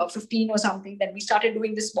 2015 or something, then we started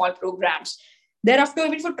doing the small programs. Thereafter,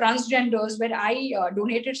 even for transgenders, where I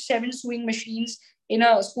donated 7 sewing machines in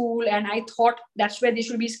a school, and I thought that's where they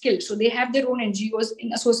should be skilled. So they have their own NGOs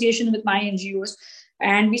in association with my NGOs.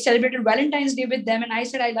 And we celebrated Valentine's Day with them. And I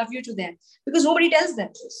said, I love you to them, because nobody tells them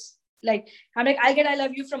this. Like, I'm like, I get I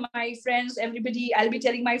love you from my friends, everybody, I'll be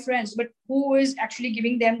telling my friends, but who is actually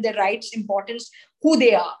giving them their rights, importance, who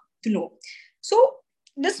they are to know. So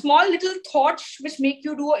the small little thoughts which make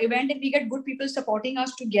you do an event and we get good people supporting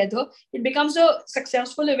us together, it becomes a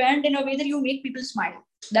successful event in a way that you make people smile.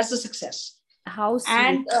 That's the success. How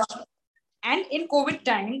sweet. And in COVID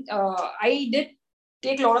time, I did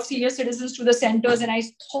take a lot of senior citizens to the centers, and I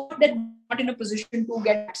thought that we're not in a position to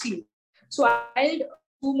get vaccine. So I filed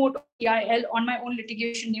sumo to EIL on my own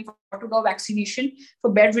litigation name for door-to-door vaccination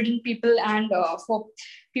for bedridden people and for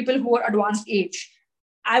people who are advanced age.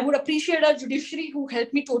 I would appreciate our judiciary who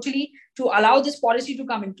helped me totally to allow this policy to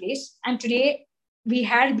come in place. And today we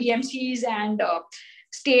had BMCs and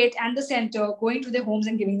state and the center going to their homes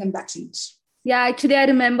and giving them vaccines. Yeah, actually, I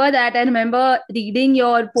remember that. I remember reading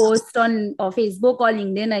your post on Facebook or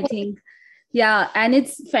LinkedIn, I think. Yeah, and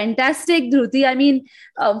it's fantastic, DHRUTI. I mean,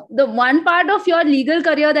 the one part of your legal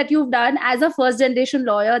career that you've done as a first-generation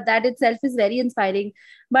lawyer, that itself is very inspiring.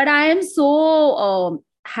 But I am so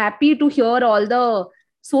happy to hear all the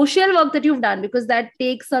social work that you've done, because that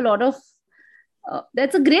takes a lot of,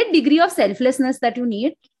 that's a great degree of selflessness that you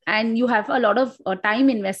need. And you have a lot of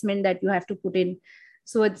time investment that you have to put in.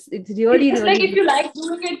 So it's really, it's really like, if you like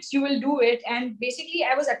doing it, you will do it. And basically,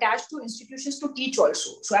 I was attached to institutions to teach also.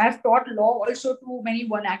 So I have taught law also to many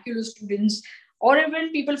vernacular students or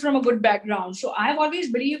even people from a good background. So I've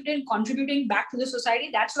always believed in contributing back to the society.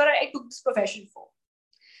 That's what I took this profession for.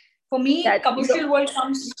 For me, commercial world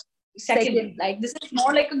comes second. Like, this is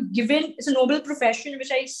more like a given. It's a noble profession,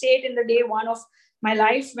 which I said in the day one of my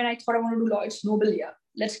life when I thought I want to do law. It's noble. Yeah,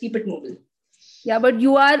 let's keep it noble. Yeah, but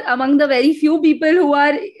you are among the very few people who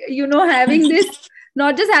are, having this,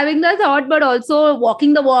 not just having the thought, but also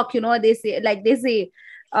walking the walk, they say.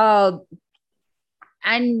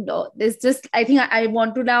 And there's just, I think I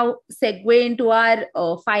want to now segue into our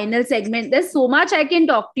final segment. There's so much I can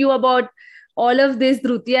talk to you about all of this,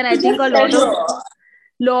 DHRUTI, and I think a lot of...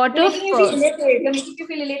 You're making you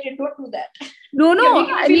feel elated. Don't do that. No.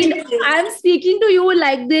 I mean, I'm speaking to you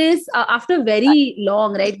like this after very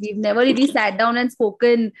long, right? We've never really sat down and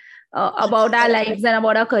spoken about our lives and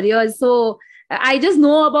about our careers. So I just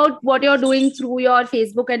know about what you're doing through your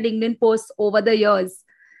Facebook and LinkedIn posts over the years,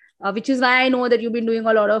 which is why I know that you've been doing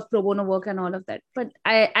a lot of pro bono work and all of that. But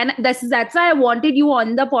that's why I wanted you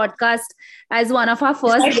on the podcast as one of our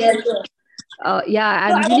first guests. Yeah,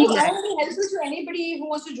 I'm really glad. I want to help you to anybody who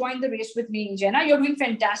wants to join the race with me, Jenna. You're doing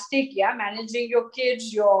fantastic. Yeah, managing your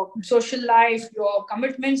kids, your social life, your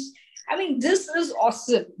commitments. I mean, this is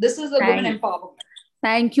awesome. This is a women empowerment.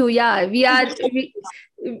 Thank you. Yeah, we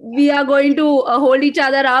are going to hold each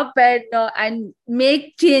other up and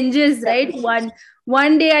make changes, right?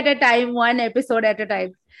 One day at a time, one episode at a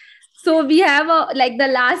time. So we have like the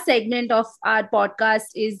last segment of our podcast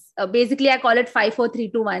is basically I call it 5, 4,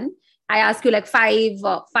 3, 2, 1. I ask you like five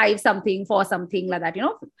something, 4 something like that,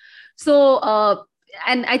 So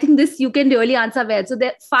and I think this you can really answer well. So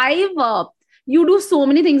there 5. You do so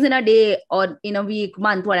many things in a day or in a week,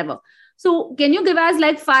 month, whatever. So can you give us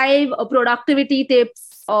like 5 productivity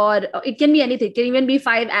tips, or it can be anything. It can even be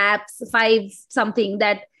 5 apps, 5 something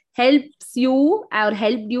that helps you or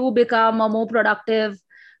helped you become a more productive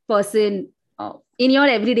person in your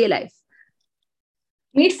everyday life.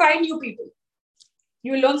 Meet 5 new people.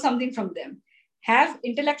 You will learn something from them. Have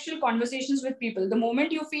intellectual conversations with people. The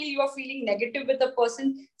moment you feel you are feeling negative with a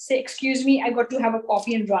person, say, excuse me, I got to have a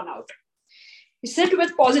coffee and run out. Sit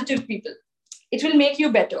with positive people. It will make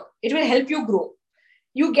you better. It will help you grow.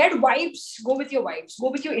 You get vibes, go with your vibes, go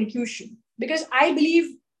with your intuition. Because I believe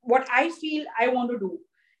what I feel I want to do.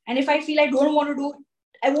 And if I feel I don't want to do,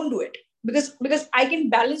 I won't do it. Because I can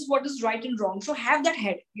balance what is right and wrong. So have that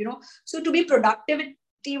head, So to be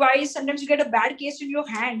productivity-wise, sometimes you get a bad case in your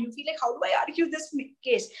hand. You feel like, how do I argue this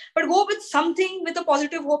case? But go with something with a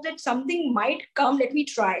positive hope that something might come. Let me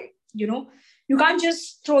try, You can't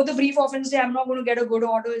just throw the brief off and say, I'm not going to get a good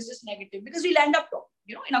order. It's just negative, because we'll end up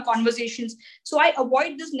talking, in our conversations. So I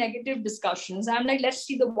avoid this negative discussions. I'm like, let's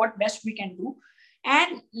see what best we can do.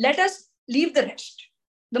 And let us leave the rest.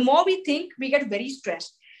 The more we think, we get very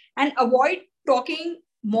stressed. And avoid talking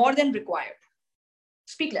more than required.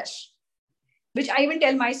 Speak less, which I even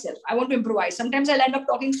tell myself. I want to improvise. Sometimes I'll end up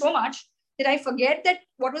talking so much that I forget that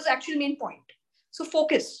what was the actual main point. So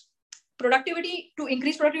focus. Productivity, to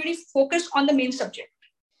increase productivity, focus on the main subject,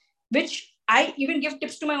 which I even give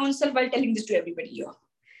tips to my own self while telling this to everybody here.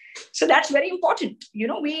 So that's very important.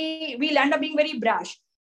 We'll end up being very brash.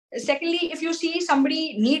 Secondly, if you see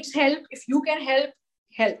somebody needs help, if you can help,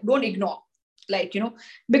 don't ignore.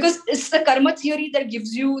 Because it's the karma theory that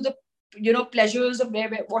gives you the, pleasures of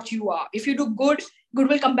what you are. If you do good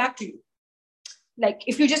will come back to you. Like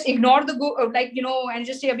if you just ignore the good, and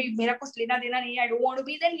just say, Abhi, mera kuch lena dena nahi, I don't want to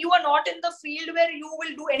be, then you are not in the field where you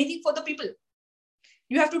will do anything for the people.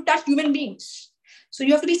 You have to touch human beings. So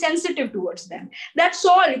you have to be sensitive towards them. That's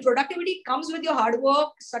all. Productivity comes with your hard work.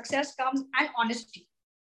 Success comes and honesty.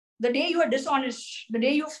 The day you are dishonest, the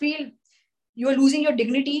day you feel you are losing your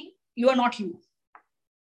dignity, you are not you.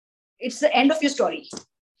 It's the end of your story.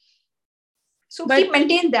 So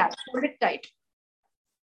maintain that. Hold it tight.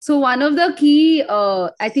 So one of the key,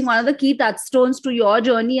 I think one of the key touchstones to your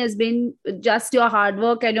journey has been just your hard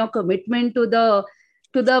work and your commitment to the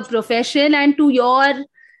profession and to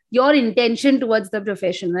your intention towards the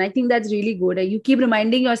profession. And I think that's really good. You keep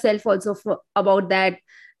reminding yourself also about that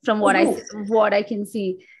from what I can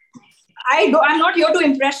see. I'm not here to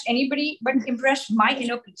impress anybody, but impress my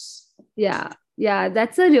inner peace. Yeah.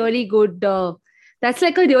 That's a really good. That's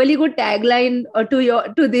like a really good tagline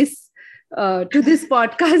to this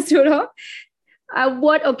podcast.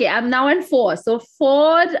 Okay, I'm now on 4. So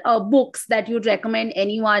 4 books that you'd recommend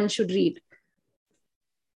anyone should read.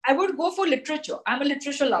 I would go for literature. I'm a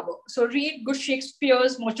literature lover. So read good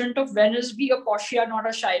Shakespeare's Merchant of Venice. Be a Portia, not a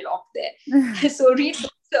Shylock there. So read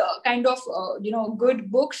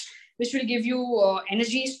good books which will give you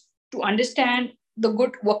energies to understand the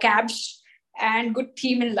good vocabs and good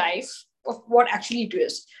theme in life of what actually it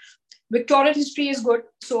is. Victorian history is good.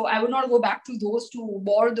 So I would not go back to those to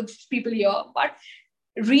bore the people here. But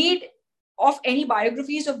read of any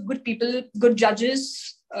biographies of good people, good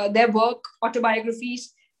judges, their work,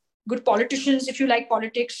 autobiographies, good politicians, if you like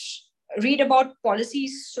politics. Read about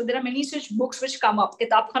policies. So there are many such books which come up.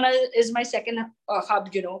 Kitabkhana is my second hub,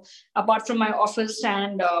 apart from my office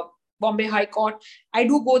and Bombay High Court. I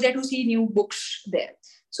do go there to see new books there.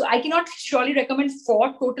 So I cannot surely recommend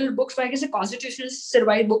 4 total books, but I guess a Constitutional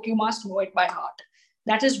Survival book, you must know it by heart.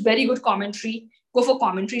 That is very good commentary. Go for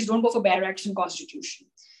commentaries. Don't go for bare action Constitution.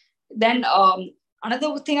 Then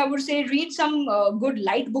another thing I would say, read some good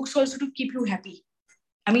light books also to keep you happy.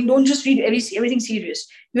 I mean, don't just read everything serious.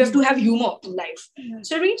 You have to have humor in life. Mm-hmm.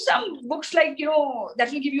 So read some books like, that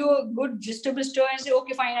will give you a good gist of the story and say,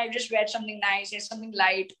 okay, fine, I just read something nice, something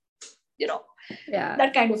light.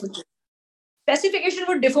 that kind of a thing. Specification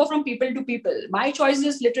would differ from people to people. My choice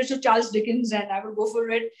is literature, Charles Dickens, and I will go for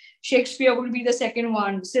it. Shakespeare will be the second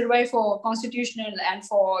one. Sirvai for constitutional, and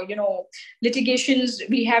for litigations,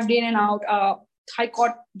 we have day in and out high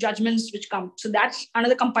court judgments which come. So that's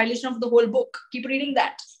another compilation of the whole book. Keep reading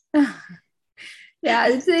that. Yeah,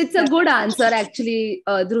 it's a good answer actually,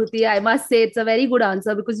 Dhruti. I must say it's a very good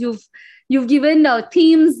answer, because you've given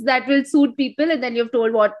themes that will suit people, and then you've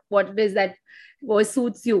told what it is that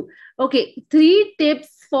suits you. Okay, 3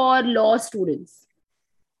 tips for law students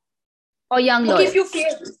or young lawyers.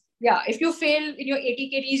 If you fail in your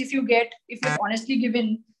 80 KTs, if you've honestly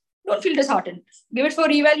given, don't feel disheartened. Give it for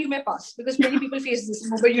reval, you may pass, because many people face this in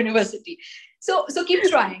Mobile University. So keep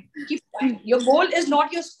trying. Your goal is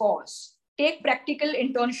not your scores. Take practical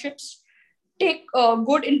internships. Take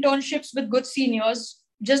good internships with good seniors.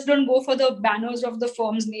 Just don't go for the banners of the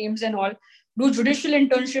firm's names and all. Do judicial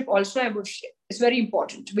internship also, I would say. It's very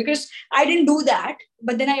important, because I didn't do that,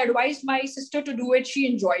 but then I advised my sister to do it. She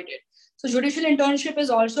enjoyed it. So judicial internship is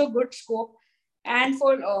also a good scope. And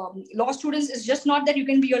for law students, it's just not that you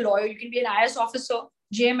can be a lawyer. You can be an IS officer.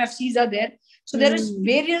 JMFCs are there. So there is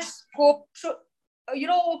various scope. So,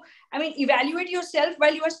 evaluate yourself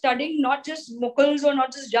while you are studying, not just muckles or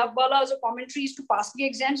not just jabbalas or commentaries to pass the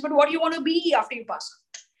exams, but what you want to be after you pass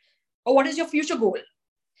out, or what is your future goal.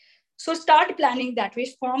 So start planning that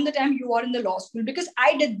way from the time you are in the law school, because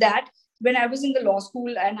I did that when I was in the law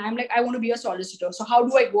school, and I'm like, I want to be a solicitor. So how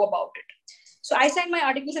do I go about it? So I signed my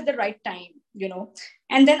articles at the right time,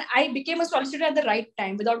 and then I became a solicitor at the right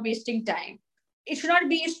time without wasting time. It should not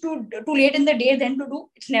be it's too late in the day then to do.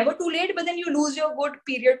 It's never too late, but then you lose your good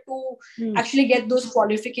period to actually get those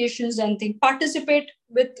qualifications and things. Participate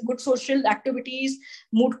with good social activities,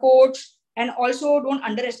 moot courts, and also don't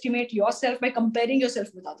underestimate yourself by comparing yourself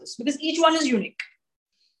with others, because each one is unique.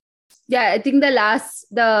 Yeah, I think the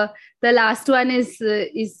last one is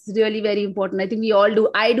really very important. I think we all do.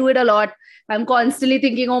 I do it a lot. I'm constantly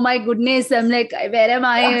thinking, oh my goodness, I'm like, where am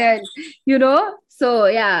I? And, so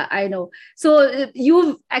yeah, I know. So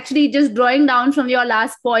you've actually, just drawing down from your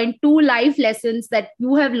last point, 2 life lessons that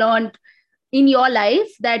you have learned in your life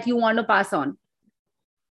that you want to pass on.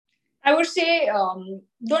 I would say,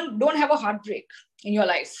 don't have a heartbreak in your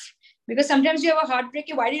life. Because sometimes you have a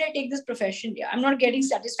heartbreak. Why did I take this profession? Yeah, I'm not getting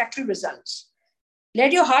satisfactory results.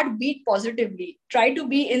 Let your heart beat positively. Try to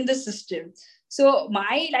be in the system. So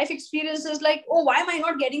my life experience is like, oh, why am I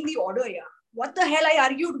not getting the order here? What the hell? I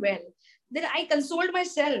argued well. Then I consoled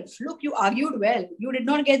myself. Look, you argued well. You did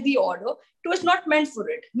not get the order. It was not meant for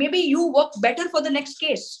it. Maybe you work better for the next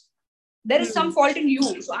case. There is some fault in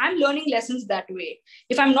you. So I'm learning lessons that way.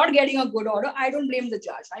 If I'm not getting a good order, I don't blame the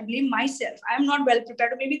judge. I blame myself. I'm not well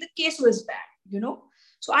prepared. Or maybe the case was bad,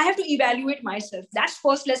 So I have to evaluate myself. That's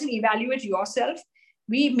first lesson. Evaluate yourself.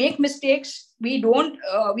 We make mistakes. We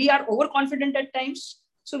are overconfident at times.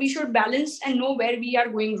 So we should balance and know where we are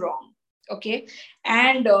going wrong. Okay.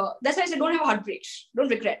 And that's why I said, don't have heartbreaks. Don't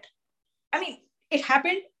regret. It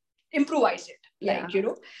happened. Improvise it.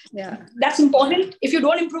 That's important. If you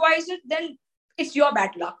don't improvise it, then it's your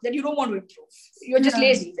bad luck that you don't want to improve. You're just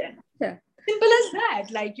lazy then. Simple as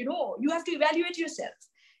that. You have to evaluate yourself.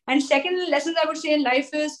 And second lesson I would say in life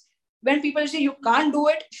is, when people say you can't do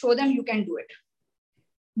it, show them you can do it,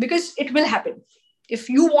 because it will happen if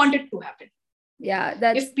you want it to happen. Yeah,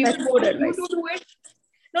 if people want you to do it,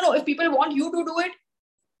 if people want you to do it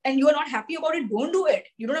and you are not happy about it, don't do it.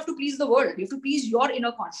 You don't have to please the world. You have to please your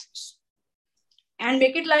inner conscience. And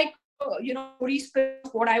make it like,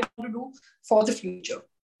 what I want to do for the future.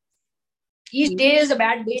 Each day is a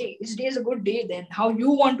bad day. Each day is a good day. Then how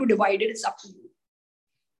you want to divide it, it's up to you.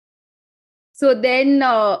 So then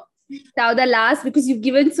now the last, because you've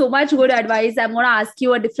given so much good advice, I'm going to ask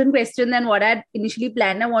you a different question than what I had initially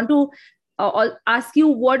planned. I want to ask you,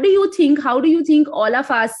 what do you think? How do you think all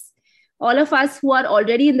of us who are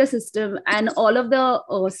already in the system, and all of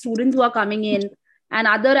the students who are coming in, and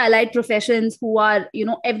other allied professions who are,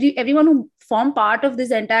 everyone who form part of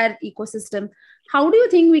this entire ecosystem, how do you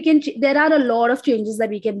think we can, there are a lot of changes that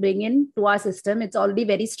we can bring in to our system. It's already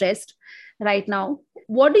very stressed right now.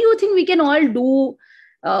 What do you think we can all do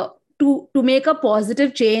to make a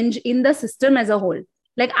positive change in the system as a whole?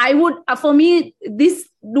 Like for me, this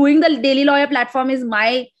doing the Daily Lawyer platform is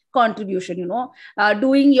my contribution,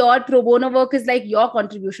 doing your pro bono work is like your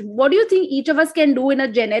contribution. What do you think each of us can do in a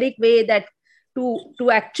generic way that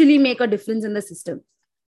to actually make a difference in the system?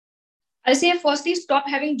 I'll say, firstly, stop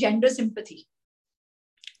having gender sympathy.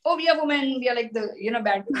 Oh, we are women, we are like the,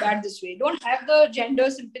 bad this way. Don't have the gender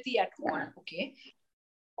sympathy at all. Okay.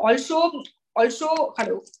 Also,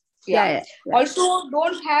 hello. Yeah. Also,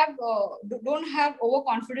 don't have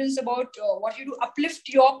overconfidence about what you do. Uplift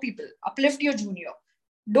your people, uplift your junior.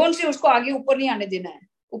 Don't say usko aage upar nahi aane dena hai,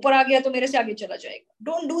 upar aa gaya to mere se aage chala jayega.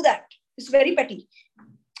 Don't do that. It's very petty.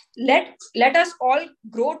 Let us all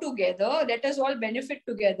grow together, let us all benefit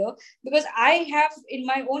together, because I have in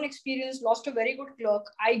my own experience lost a very good clerk.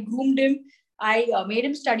 I groomed him, I made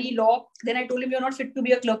him study law, then I told him, you're not fit to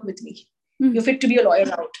be a clerk with me, you're fit to be a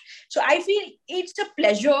lawyer out. So I feel it's a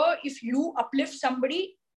pleasure if you uplift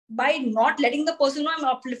somebody by not letting the person know I'm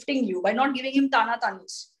uplifting you, by not giving him tana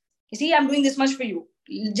tanis. You see, I'm doing this much for you,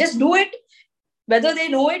 just do it. Whether they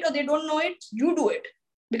know it or they don't know it, you do it,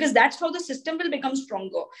 because that's how the system will become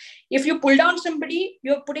stronger. If you pull down somebody,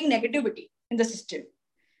 you're putting negativity in the system.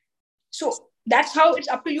 So that's how it's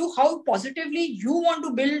up to you how positively you want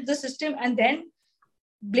to build the system, and then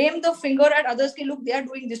blame the finger at others. Look, they are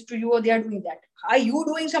doing this to you or they are doing that. Are you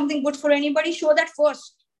doing something good for anybody? Show that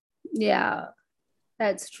first. Yeah,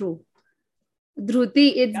 that's true.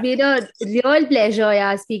 Dhruti, it's been a real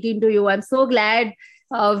pleasure, speaking to you. I'm so glad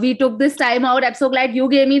we took this time out. I'm so glad you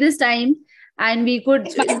gave me this time, and we could.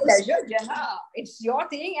 It's my pleasure, Jenna. It's your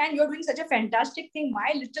thing, and you're doing such a fantastic thing.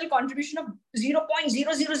 My little contribution of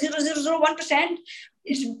 0.00001%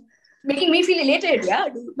 is making me feel elated. Yeah.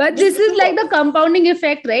 But this is like the compounding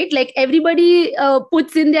effect, right? Like everybody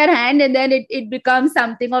puts in their hand, and then it becomes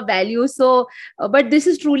something of value. So, but this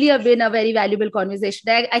has truly been a very valuable conversation.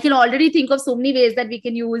 I can already think of so many ways that we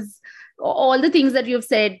can use all the things that you've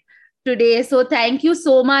said today. So thank you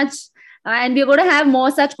so much. And we're going to have more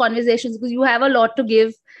such conversations because you have a lot to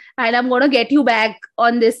give. And I'm going to get you back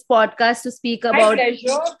on this podcast to speak about. My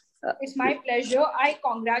pleasure. It's my pleasure. I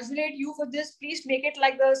congratulate you for this. Please make it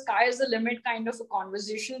like the sky is the limit kind of a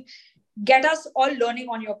conversation. Get us all learning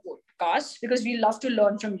on your podcast, because we love to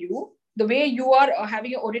learn from you. The way you are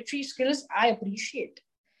having your oratory skills, I appreciate.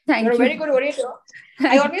 You're a very good orator.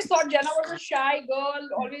 I always thought Jenna was a shy girl,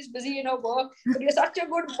 always busy in her work, but you're such a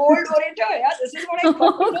good, bold orator. Yeah, this is what I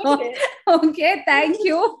got to know today. Okay, thank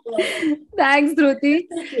you. Thanks, Dhruti.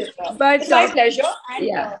 But it's my pleasure.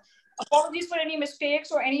 And apologies for any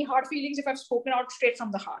mistakes or any hard feelings if I've spoken out straight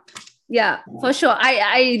from the heart. Yeah, for sure.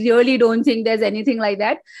 I really don't think there's anything like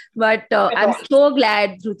that. But I'm so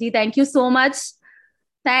glad, Dhruti. Thank you so much.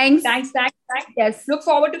 Thanks. Yes. Look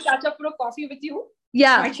forward to catch up for a coffee with you.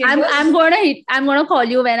 Yeah, I'm gonna call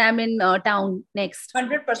you when I'm in town next.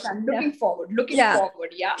 100%. Looking forward. Yeah.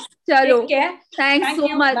 Chalo. Take care. Thanks so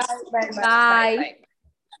much. Bye.